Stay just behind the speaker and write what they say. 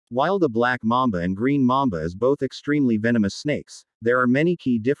While the black mamba and green mamba is both extremely venomous snakes, there are many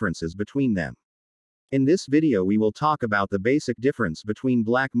key differences between them. In this video we will talk about the basic difference between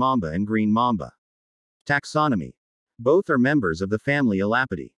black mamba and green mamba. Taxonomy. Both are members of the family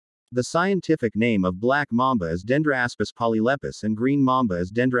Elapidae. The scientific name of black mamba is Dendroaspis polylepis and green mamba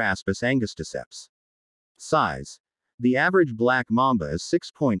is Dendroaspis angusticeps. Size. The average black mamba is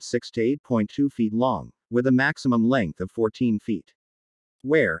 6.6 to 8.2 feet long, with a maximum length of 14 feet.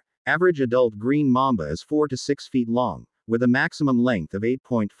 Where, average adult green mamba is 4 to 6 feet long, with a maximum length of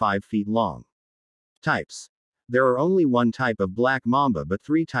 8.5 feet long. Types. There are only one type of black mamba but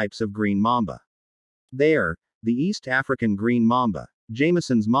 3 types of green mamba. They are the East African green mamba,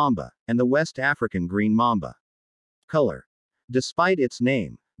 Jameson's mamba, and the West African green mamba. Color. Despite its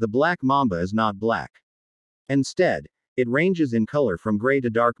name, the black mamba is not black. Instead, it ranges in color from gray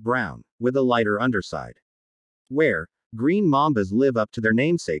to dark brown, with a lighter underside. Where, green mambas live up to their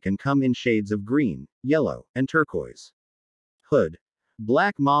namesake and come in shades of green, yellow, and turquoise. Hood.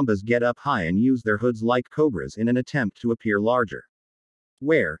 Black mambas get up high and use their hoods like cobras in an attempt to appear larger.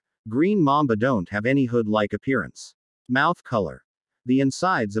 Where, green mamba don't have any hood-like appearance. Mouth color. The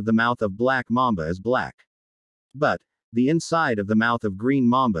insides of the mouth of black mamba is black. But, the inside of the mouth of green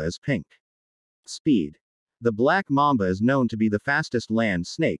mamba is pink. Speed. The black mamba is known to be the fastest land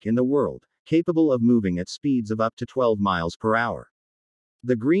snake in the world, capable of moving at speeds of up to 12 miles per hour.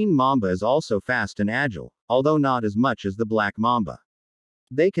 The green mamba is also fast and agile, although not as much as the black mamba.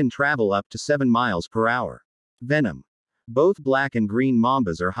 They can travel up to 7 miles per hour. Venom. Both black and green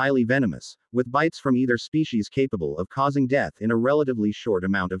mambas are highly venomous, with bites from either species capable of causing death in a relatively short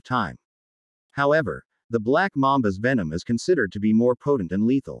amount of time. However, the black mamba's venom is considered to be more potent and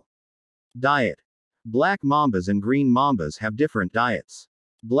lethal. Diet. Black mambas and green mambas have different diets.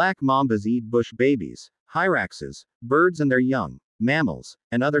 Black mambas eat bush babies, hyraxes, birds and their young, mammals,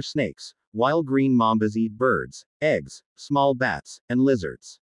 and other snakes, while green mambas eat birds, eggs, small bats, and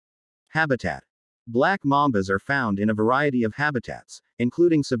lizards. Habitat. Black mambas are found in a variety of habitats,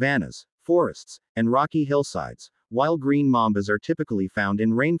 including savannas, forests, and rocky hillsides, while green mambas are typically found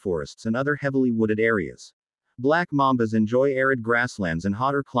in rainforests and other heavily wooded areas. Black mambas enjoy arid grasslands and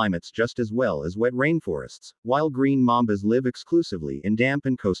hotter climates just as well as wet rainforests, while green mambas live exclusively in damp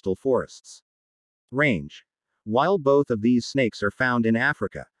and coastal forests. Range. While both of these snakes are found in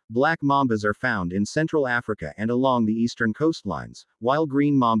Africa, black mambas are found in Central Africa and along the eastern coastlines, while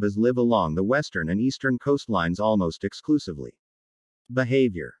green mambas live along the western and eastern coastlines almost exclusively.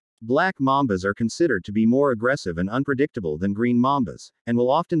 Behavior. Black mambas are considered to be more aggressive and unpredictable than green mambas, and will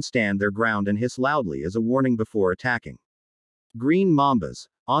often stand their ground and hiss loudly as a warning before attacking. Green mambas,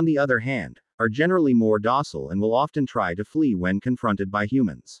 on the other hand, are generally more docile and will often try to flee when confronted by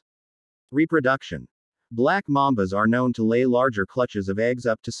humans. Reproduction. Black mambas are known to lay larger clutches of eggs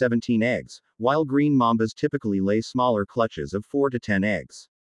up to 17 eggs, while green mambas typically lay smaller clutches of 4 to 10 eggs.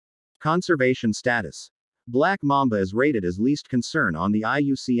 Conservation status. Black mamba is rated as least concern on the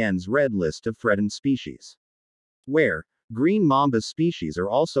IUCN's Red List of Threatened Species. Where, green mamba species are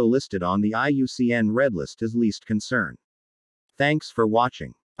also listed on the IUCN Red List as least concern. Thanks for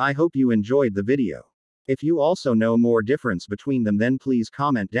watching. I hope you enjoyed the video. If you also know more difference between them, then please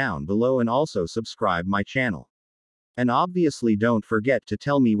comment down below and also subscribe my channel. And obviously don't forget to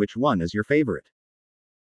tell me which one is your favorite.